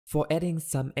For adding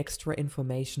some extra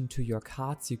information to your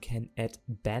cards, you can add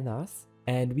banners,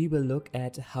 and we will look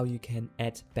at how you can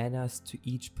add banners to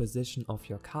each position of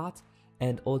your card,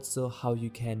 and also how you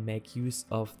can make use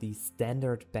of the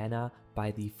standard banner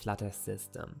by the Flutter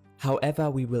system. However,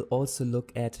 we will also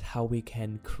look at how we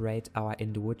can create our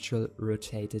individual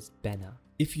rotated banner.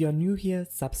 If you are new here,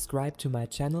 subscribe to my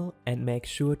channel and make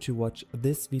sure to watch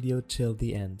this video till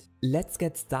the end. Let's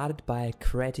get started by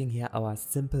creating here our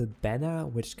simple banner,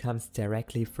 which comes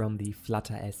directly from the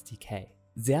Flutter SDK.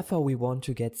 Therefore, we want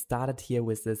to get started here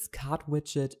with this card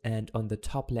widget, and on the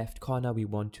top left corner we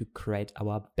want to create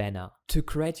our banner. To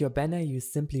create your banner, you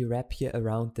simply wrap here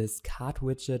around this card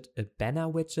widget a banner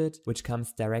widget, which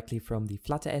comes directly from the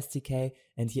Flutter SDK,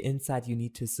 and here inside you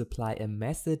need to supply a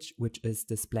message which is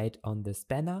displayed on this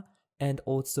banner and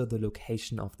also the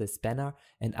location of this banner,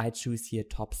 and I choose here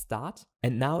top start.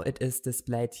 And now it is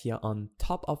displayed here on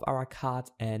top of our card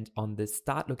and on the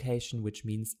start location, which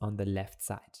means on the left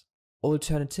side.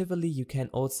 Alternatively, you can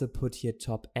also put here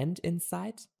top end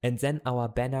inside, and then our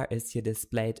banner is here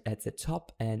displayed at the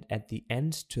top and at the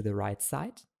end to the right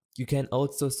side. You can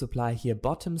also supply here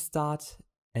bottom start,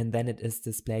 and then it is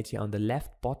displayed here on the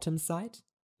left bottom side.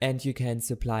 And you can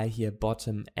supply here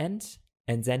bottom end,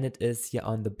 and then it is here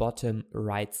on the bottom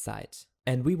right side.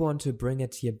 And we want to bring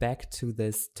it here back to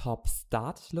this top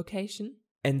start location.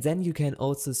 And then you can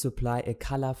also supply a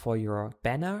color for your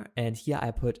banner, and here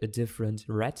I put a different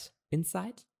red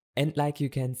inside. And like you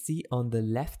can see on the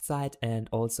left side and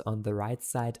also on the right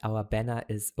side, our banner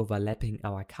is overlapping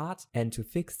our card. And to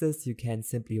fix this, you can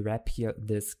simply wrap here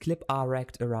this clip R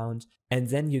rect around, and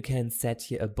then you can set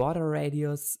here a border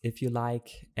radius if you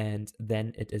like, and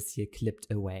then it is here clipped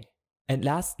away. And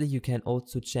lastly, you can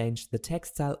also change the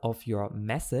text style of your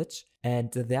message, and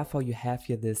therefore you have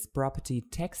here this property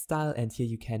text style, and here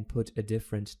you can put a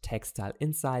different text style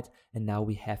inside, and now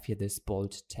we have here this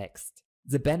bold text.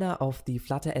 The banner of the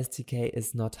Flutter SDK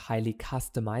is not highly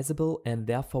customizable, and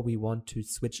therefore we want to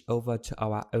switch over to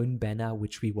our own banner,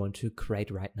 which we want to create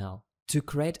right now. To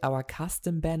create our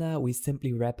custom banner, we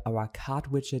simply wrap our card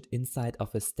widget inside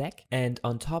of a stack, and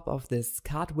on top of this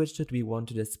card widget we want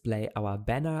to display our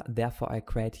banner. Therefore I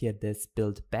create here this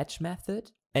build badge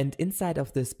method. And inside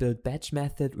of this build badge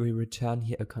method we return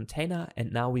here a container,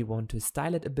 and now we want to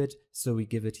style it a bit, so we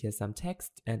give it here some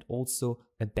text and also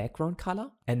a background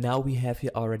color. And now we have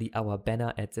here already our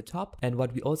banner at the top, and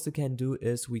what we also can do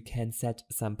is we can set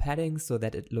some padding so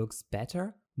that it looks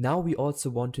better. Now we also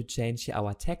want to change here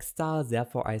our text style,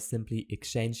 therefore I simply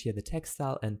exchange here the text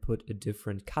style and put a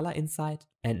different color inside,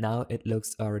 and now it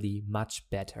looks already much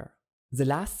better. The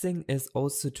last thing is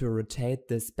also to rotate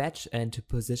this badge and to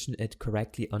position it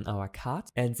correctly on our card,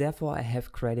 and therefore I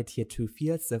have created here two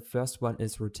fields. The first one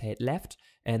is rotate left,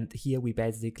 and here we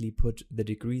basically put the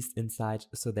degrees inside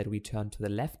so that we turn to the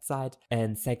left side,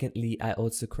 and secondly I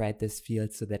also create this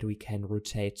field so that we can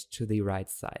rotate to the right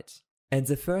side. And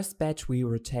the first badge we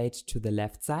rotate to the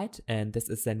left side, and this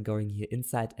is then going here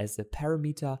inside as a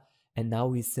parameter. And now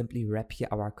we simply wrap here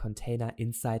our container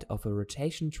inside of a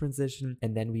rotation transition,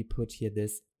 and then we put here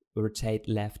this rotate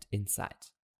left inside.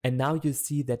 And now you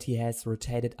see that he has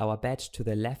rotated our badge to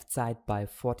the left side by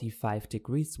 45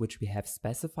 degrees, which we have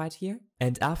specified here.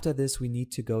 And after this we need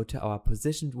to go to our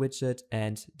positioned widget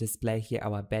and display here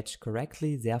our badge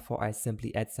correctly. Therefore I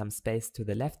simply add some space to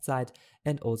the left side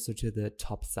and also to the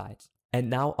top side. And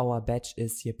now our badge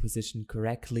is here positioned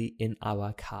correctly in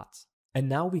our card. And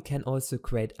now we can also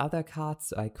create other cards.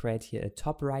 So I create here a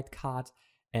top right card,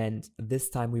 and this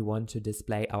time we want to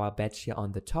display our badge here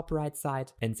on the top right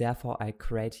side, and therefore I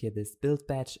create here this build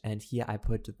badge, and here I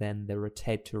put then the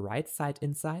rotate to right side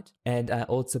inside, and I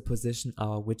also position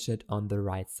our widget on the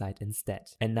right side instead.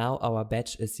 And now our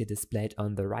badge is here displayed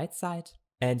on the right side,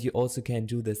 and you also can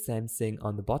do the same thing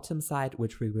on the bottom side,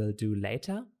 which we will do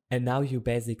later. And now you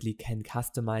basically can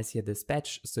customize here this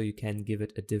badge, so you can give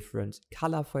it a different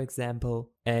color, for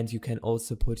example, and you can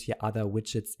also put here other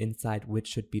widgets inside which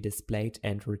should be displayed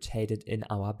and rotated in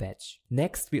our badge.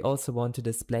 Next, we also want to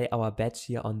display our badge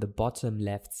here on the bottom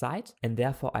left side, and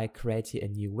therefore I create here a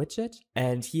new widget,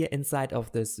 and here inside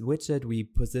of this widget we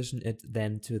position it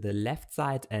then to the left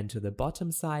side and to the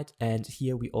bottom side, and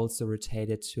here we also rotate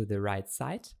it to the right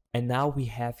side. And now we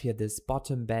have here this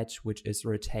bottom badge which is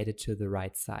rotated to the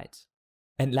right side.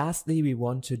 And lastly, we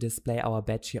want to display our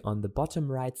badge here on the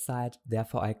bottom right side.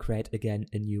 Therefore I create again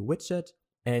a new widget,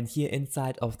 and here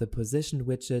inside of the position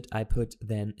widget I put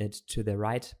then it to the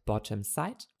right bottom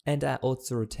side, and I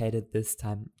also rotate it this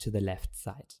time to the left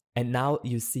side. And now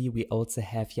you see we also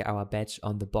have here our badge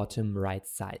on the bottom right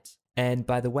side. And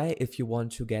by the way, if you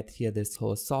want to get here this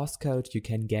whole source code, you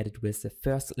can get it with the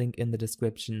first link in the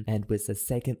description, and with the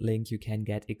second link you can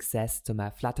get access to my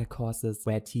Flutter courses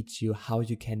where I teach you how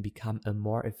you can become a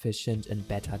more efficient and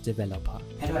better developer.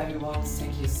 Hello everyone,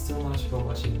 thank you so much for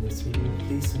watching this video.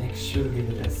 Please make sure to give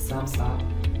it a thumbs up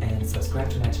and subscribe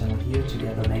to my channel here to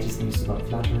get the latest news about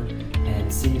Flutter,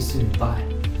 and see you soon.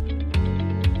 Bye!